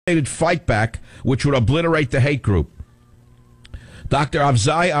fight back, which would obliterate the hate group. Dr.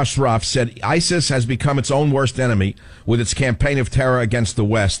 Afzai Ashraf said ISIS has become its own worst enemy with its campaign of terror against the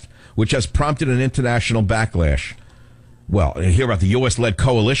West, which has prompted an international backlash. Well, you hear about the U.S.-led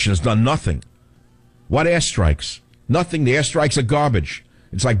coalition has done nothing. What airstrikes? Nothing. The airstrikes are garbage.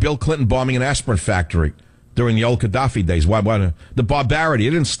 It's like Bill Clinton bombing an aspirin factory during the old Gaddafi days. The barbarity,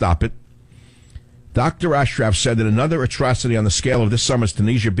 it didn't stop it. Dr. Ashraf said that another atrocity on the scale of this summer's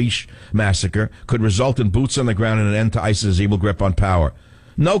Tunisia Beach massacre could result in boots on the ground and an end to ISIS's evil grip on power.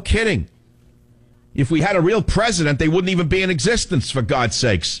 No kidding. If we had a real president, they wouldn't even be in existence, for God's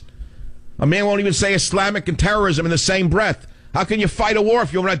sakes. A man won't even say Islamic and terrorism in the same breath. How can you fight a war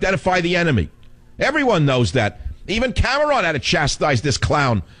if you won't identify the enemy? Everyone knows that. Even Cameron had to chastise this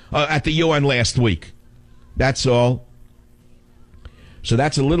clown at the UN last week. That's all. So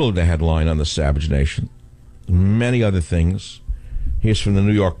that's a little of the headline on the Savage Nation. Many other things. Here's from the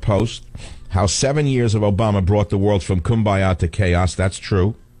New York Post. How 7 years of Obama brought the world from kumbaya to chaos. That's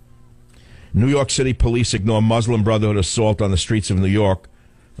true. New York City police ignore Muslim Brotherhood assault on the streets of New York.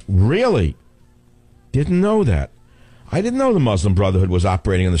 Really? Didn't know that. I didn't know the Muslim Brotherhood was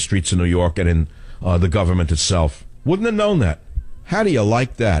operating on the streets of New York and in the government itself. Wouldn't have known that. How do you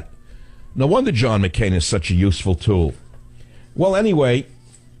like that? No wonder John McCain is such a useful tool. Well, anyway,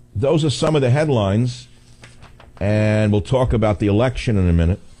 those are some of the headlines, and we'll talk about the election in a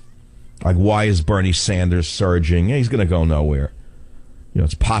minute. Like, why is Bernie Sanders surging? He's going to go nowhere. You know,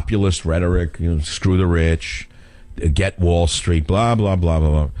 it's populist rhetoric, screw the rich, get Wall Street, blah, blah, blah,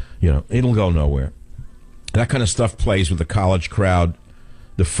 blah, blah. It'll go nowhere. That kind of stuff plays with the college crowd,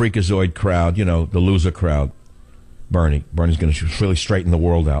 the freakazoid crowd, the loser crowd. Bernie's going to really straighten the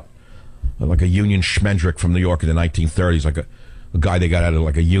world out. Like a Union Schmendrick from New York in the 1930s, like a guy they got out of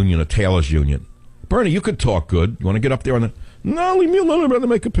like a union, a tailor's union. Bernie, you could talk good. You want to get up there on the... No, leave me alone. I'd rather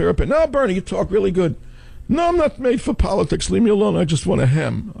make a parapet. No, Bernie, you talk really good. No, I'm not made for politics. Leave me alone. I just want to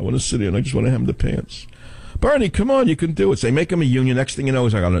hem. I want to sit here and I just want to hem the pants. Bernie, come on, you can do it. So they make him a union. Next thing you know,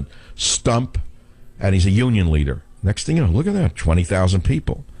 he's like on a stump, and he's a union leader. Next thing you know, look at that, 20,000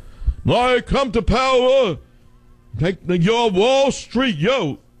 people. I come to power. Take your Wall Street,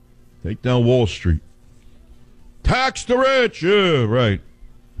 yo. Take down Wall Street. Tax the rich. Yeah, right.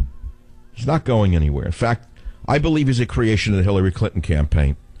 He's not going anywhere. In fact, I believe he's a creation of the Hillary Clinton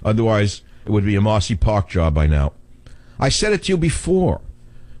campaign. Otherwise, it would be a Mossy Park job by now. I said it to you before.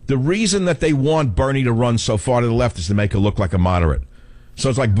 The reason that they want Bernie to run so far to the left is to make her look like a moderate. So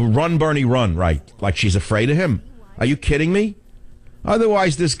it's like, run, Bernie, run, right? Like she's afraid of him. Are you kidding me?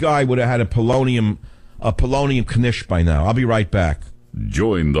 Otherwise, this guy would have had a polonium knish by now. I'll be right back.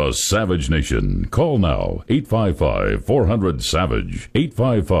 Join the Savage Nation. Call now, 855-400-SAVAGE,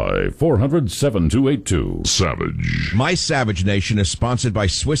 855-400-7282. Savage. My Savage Nation is sponsored by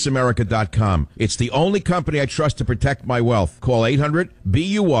SwissAmerica.com. It's the only company I trust to protect my wealth. Call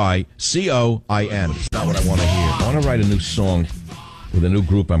 800-BUY-COIN. Not what I want to hear. I want to write a new song with a new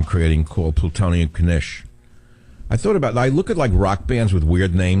group I'm creating called Plutonium Knish. I thought about it. I look at like rock bands with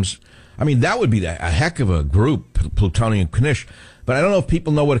weird names. I mean, that would be a heck of a group, Plutonium Knish. But I don't know if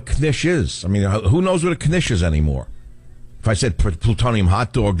people know what a knish is. I mean, who knows what a knish is anymore? If I said plutonium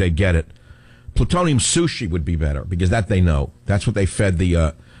hot dog, they'd get it. Plutonium sushi would be better, because that they know. That's what they fed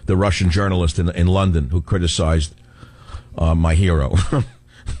the Russian journalist in London who criticized my hero.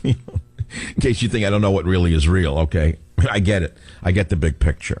 In case you think I don't know what really is real, okay? I get it. I get the big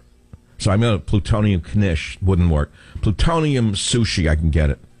picture. So I mean, plutonium knish wouldn't work. Plutonium sushi, I can get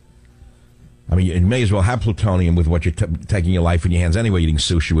it. I mean, you may as well have plutonium with what you're taking your life in your hands anyway, eating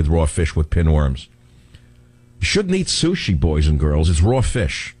sushi with raw fish with pinworms. You shouldn't eat sushi, boys and girls. It's raw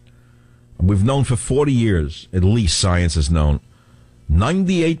fish. We've known for 40 years, at least science has known.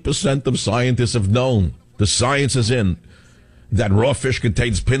 98% of scientists have known, the science is in, that raw fish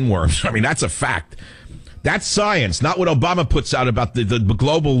contains pinworms. I mean, that's a fact. That's science, not what Obama puts out about the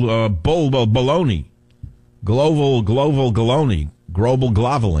global baloney. Global galoney. Global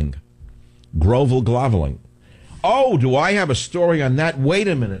gloveling. Grovel gloveling. Oh, do I have a story on that? Wait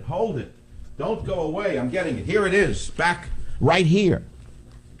a minute. Hold it. Don't go away. I'm getting it. Here it is. Back right here.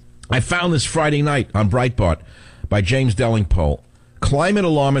 I found this Friday night on Breitbart by James Delingpole. Climate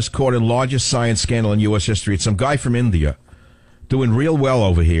alarmists caught in largest science scandal in U.S. history. It's some guy from India doing real well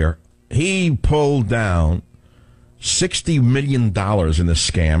over here. He pulled down $60 million in this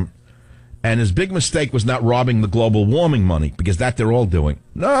scam. And his big mistake was not robbing the global warming money, because that they're all doing.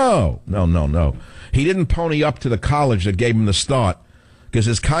 No. He didn't pony up to the college that gave him the start, because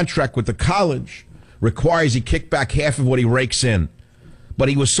his contract with the college requires he kick back half of what he rakes in. But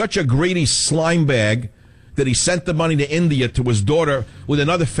he was such a greedy slime bag that he sent the money to India to his daughter with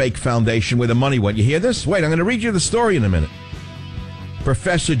another fake foundation where the money went. You hear this? Wait, I'm going to read you the story in a minute.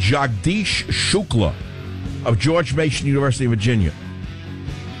 Professor Jagdish Shukla of George Mason University of Virginia.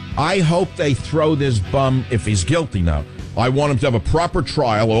 I hope they throw this bum, if he's guilty now. I want him to have a proper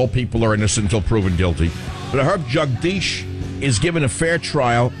trial. All people are innocent until proven guilty. But I hope Jagdish is given a fair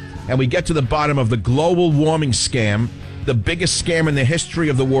trial and we get to the bottom of the global warming scam, the biggest scam in the history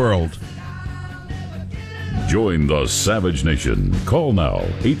of the world. Join the Savage Nation. Call now,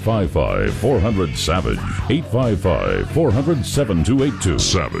 855-400-SAVAGE, 855-400-7282.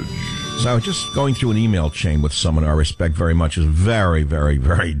 Savage. So I was just going through an email chain with someone I respect very much, is very, very,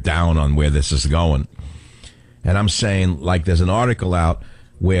 very down on where this is going. And I'm saying, like, there's an article out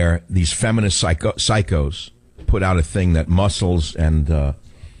where these feminist psychos put out a thing that muscles and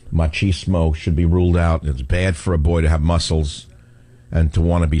machismo should be ruled out. It's bad for a boy to have muscles and to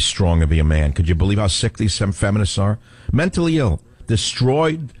want to be strong and be a man. Could you believe how sick these feminists are? Mentally ill,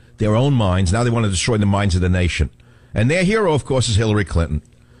 destroyed their own minds. Now they want to destroy the minds of the nation. And their hero, of course, is Hillary Clinton.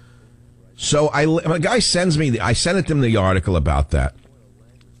 So a guy sends me, I sent him the article about that.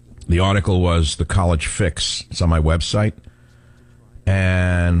 The article was The College Fix. It's on my website.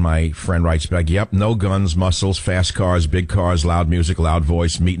 And my friend writes back, yep, no guns, muscles, fast cars, big cars, loud music, loud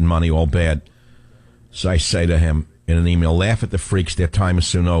voice, meat and money, all bad. So I say to him in an email, laugh at the freaks, their time is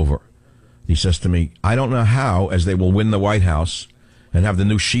soon over. He says to me, I don't know how, as they will win the White House and have the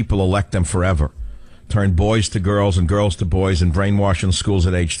new sheeple elect them forever. Turn boys to girls and girls to boys and brainwash in schools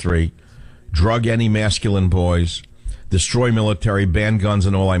at age 3. Drug any masculine boys. Destroy military, ban guns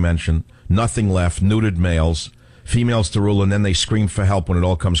and all I mentioned. Nothing left, neutered males. Females to rule, and then they scream for help when it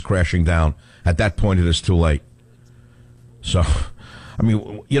all comes crashing down. At that point, it is too late. So, I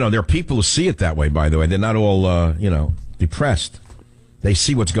mean, you know, there are people who see it that way, by the way. They're not all, depressed. They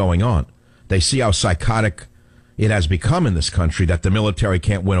see what's going on. They see how psychotic it has become in this country, that the military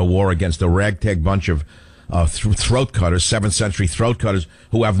can't win a war against a ragtag bunch of throat cutters, 7th century throat cutters,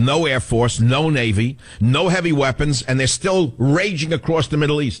 who have no air force, no navy, no heavy weapons, and they're still raging across the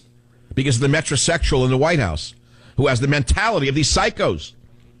Middle East because of the metrosexual in the White House, who has the mentality of these psychos.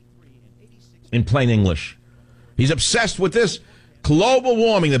 In plain English, he's obsessed with this global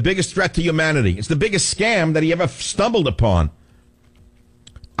warming, the biggest threat to humanity. It's the biggest scam that he ever stumbled upon.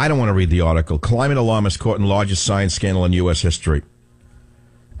 I don't want to read the article. Climate alarmist caught in largest science scandal in U.S. history.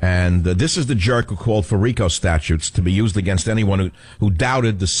 And this is the jerk who called for RICO statutes to be used against anyone who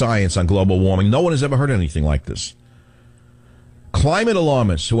doubted the science on global warming. No one has ever heard anything like this. Climate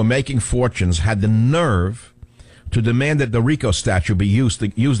alarmists who are making fortunes had the nerve to demand that the RICO statute be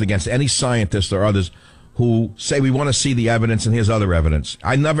used against any scientist or others who say we want to see the evidence and here's other evidence.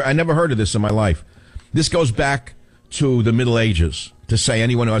 I never heard of this in my life. This goes back to the Middle Ages, to say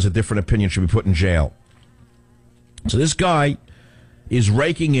anyone who has a different opinion should be put in jail. So this guy is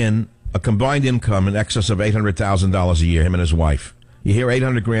raking in a combined income in excess of $800,000 a year, him and his wife. You hear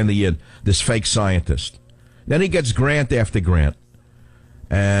 $800,000 a year, this fake scientist. Then he gets grant after grant.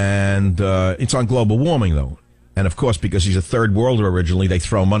 And it's on global warming, though. And, of course, because he's a third worlder originally, they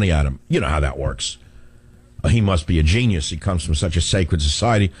throw money at him. You know how that works. He must be a genius. He comes from such a sacred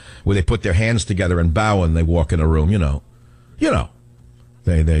society where they put their hands together and bow and they walk in a room, you know.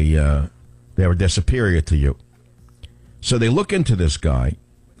 They're superior to you. So they look into this guy,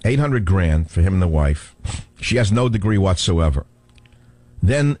 $800,000 for him and the wife. She has no degree whatsoever.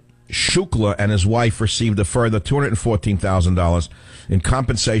 Then Shukla and his wife received a further $214,000 in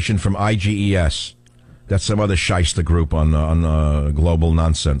compensation from IGES. That's some other shyster group on global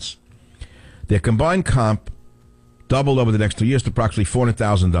nonsense. Their combined comp doubled over the next 2 years to approximately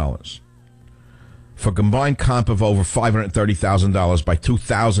 $400,000. For combined comp of over $530,000 by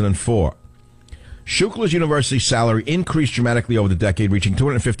 2004. Shukla's university salary increased dramatically over the decade, reaching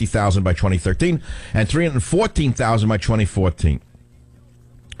 $250,000 by 2013 and $314,000 by 2014.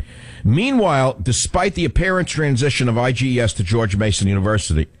 Meanwhile, despite the apparent transition of IGES to George Mason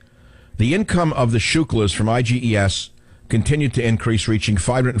University, the income of the Shuklas from IGES continued to increase, reaching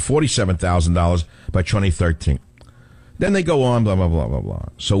 $547,000 by 2013. Then they go on, blah, blah, blah, blah, blah.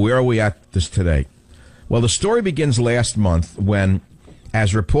 So where are we at this today? Well, the story begins last month when,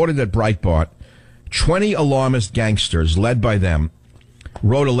 as reported at Breitbart, 20 alarmist gangsters, led by them,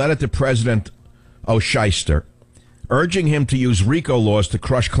 wrote a letter to President O'Shyster, urging him to use RICO laws to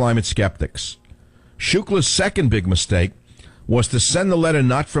crush climate skeptics. Shukla's second big mistake was to send the letter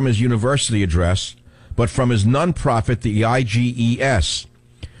not from his university address, but from his nonprofit, the IGES.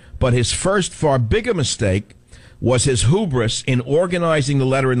 But his first, far bigger mistake was his hubris in organizing the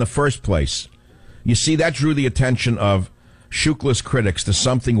letter in the first place. You see, that drew the attention of Shukla's critics to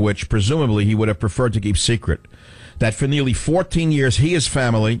something which, presumably, he would have preferred to keep secret. That for nearly 14 years, he, his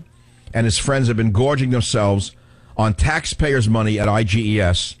family, and his friends have been gorging themselves on taxpayers' money at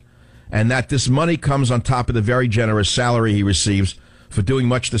IGES, and that this money comes on top of the very generous salary he receives for doing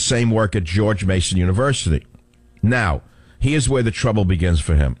much the same work at George Mason University. Now, here's where the trouble begins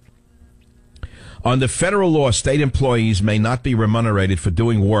for him. Under federal law, state employees may not be remunerated for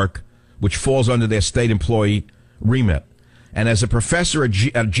doing work which falls under their state employee remit. And as a professor at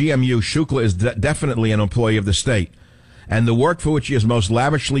GMU, Shukla is definitely an employee of the state. And the work for which he has most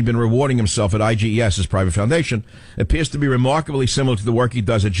lavishly been rewarding himself at IGES, his private foundation, appears to be remarkably similar to the work he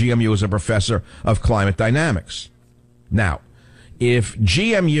does at GMU as a professor of climate dynamics. Now, if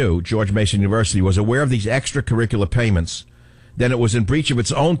GMU, George Mason University, was aware of these extracurricular payments, then it was in breach of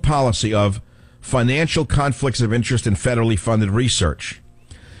its own policy of financial conflicts of interest in federally funded research.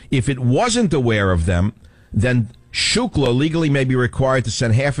 If it wasn't aware of them, then Shukla legally may be required to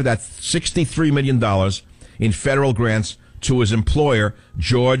send half of that $63 million in federal grants to his employer,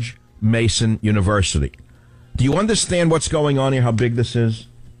 George Mason University. Do you understand what's going on here, how big this is?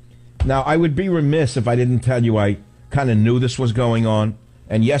 Now, I would be remiss if I didn't tell you I kind of knew this was going on.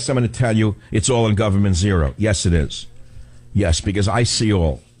 And yes, I'm going to tell you it's all in government zero. Yes, it is. Yes, because I see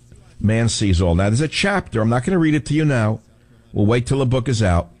all. Man sees all. Now, there's a chapter. I'm not going to read it to you now. We'll wait till the book is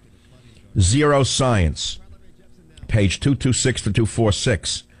out. Zero Science, page 226 to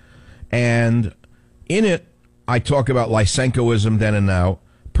 246. And in it, I talk about Lysenkoism then and now,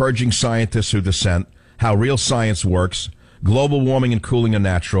 purging scientists who dissent, how real science works, global warming and cooling are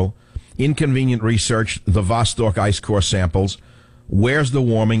natural, inconvenient research, the Vostok ice core samples, where's the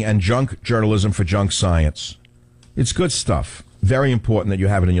warming, and junk journalism for junk science. It's good stuff. Very important that you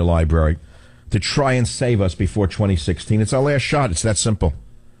have it in your library to try and save us before 2016. It's our last shot. It's that simple.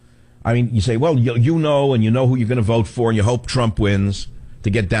 I mean, you say, well, you know, and you know who you're going to vote for, and you hope Trump wins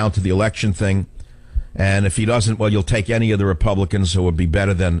to get down to the election thing. And if he doesn't, well, you'll take any of the Republicans who would be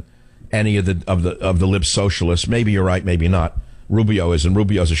better than any of the lib socialists. Maybe you're right, maybe not. Rubio is, and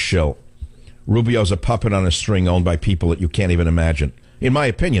Rubio's a shill. Rubio's a puppet on a string owned by people that you can't even imagine. In my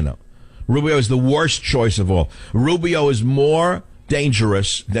opinion, though, Rubio is the worst choice of all. Rubio is more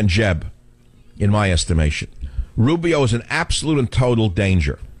dangerous than Jeb, in my estimation. Rubio is an absolute and total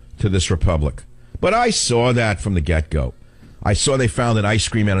danger to this republic. But I saw that from the get-go. I saw they found an ice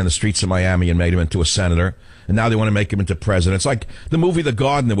cream man in the streets of Miami and made him into a senator, and now they want to make him into president. It's like the movie The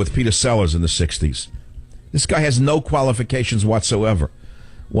Gardener with Peter Sellers in the 60s. This guy has no qualifications whatsoever.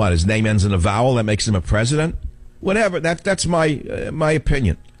 What, his name ends in a vowel that makes him a president? Whatever, that's my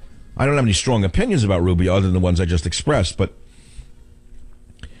opinion. I don't have any strong opinions about Rubio other than the ones I just expressed, but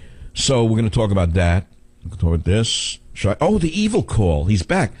so we're going to talk about that. We'll talk about this. Oh, the evil call. He's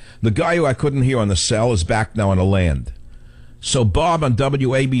back. The guy who I couldn't hear on the cell is back now on the land. So, Bob, on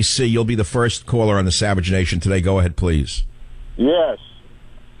WABC, you'll be the first caller on the Savage Nation today. Go ahead, please. Yes,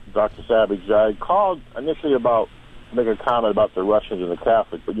 Dr. Savage. I called initially to make a comment about the Russians and the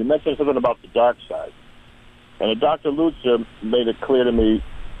Catholics, but you mentioned something about the dark side. And Dr. Lutzer made it clear to me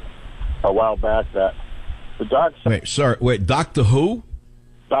a while back that the dark side... Wait, Dr. who?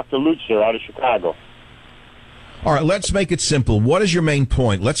 Dr. Lutzer out of Chicago. All right, let's make it simple. What is your main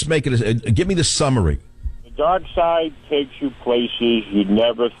point? Let's make it... give me the summary. The dark side takes you places you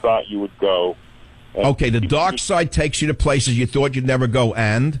never thought you would go. Okay, the dark side takes you to places you thought you'd never go,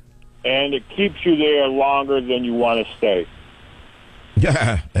 and? And it keeps you there longer than you want to stay.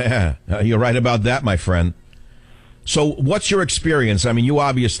 Yeah, you're right about that, my friend. So what's your experience? I mean, you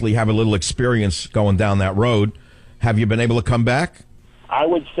obviously have a little experience going down that road. Have you been able to come back? I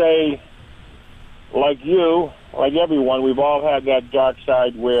would say, like you, like everyone, we've all had that dark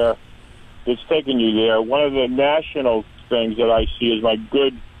side where it's taken you there. One of the national things that I see is my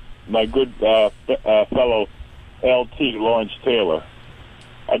good fellow LT, Lawrence Taylor,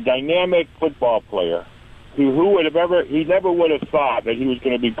 a dynamic football player he never would have thought that he was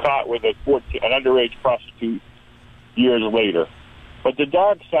going to be caught with an underage prostitute years later. But the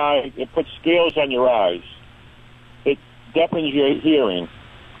dark side, it puts scales on your eyes. It deafens your hearing.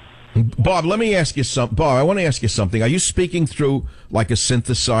 Bob, let me ask you something. Bob, I want to ask you something. Are you speaking through like a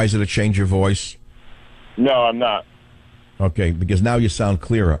synthesizer to change your voice? No, I'm not. Okay, because now you sound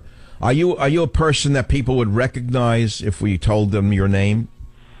clearer. Are you a person that people would recognize if we told them your name?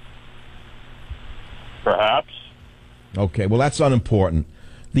 Perhaps. Okay, well, that's unimportant.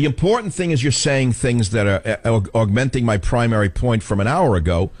 The important thing is you're saying things that are augmenting my primary point from an hour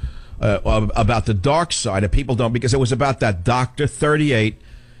ago about the dark side. Of people don't, because it was about that doctor, 38,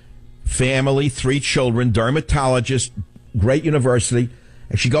 family, 3 children, dermatologist, great university,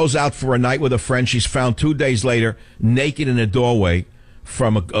 And she goes out for a night with a friend. She's found 2 days later naked in a doorway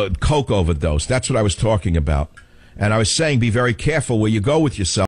from a coke overdose. That's what I was talking about. And I was saying, be very careful where you go with yourself.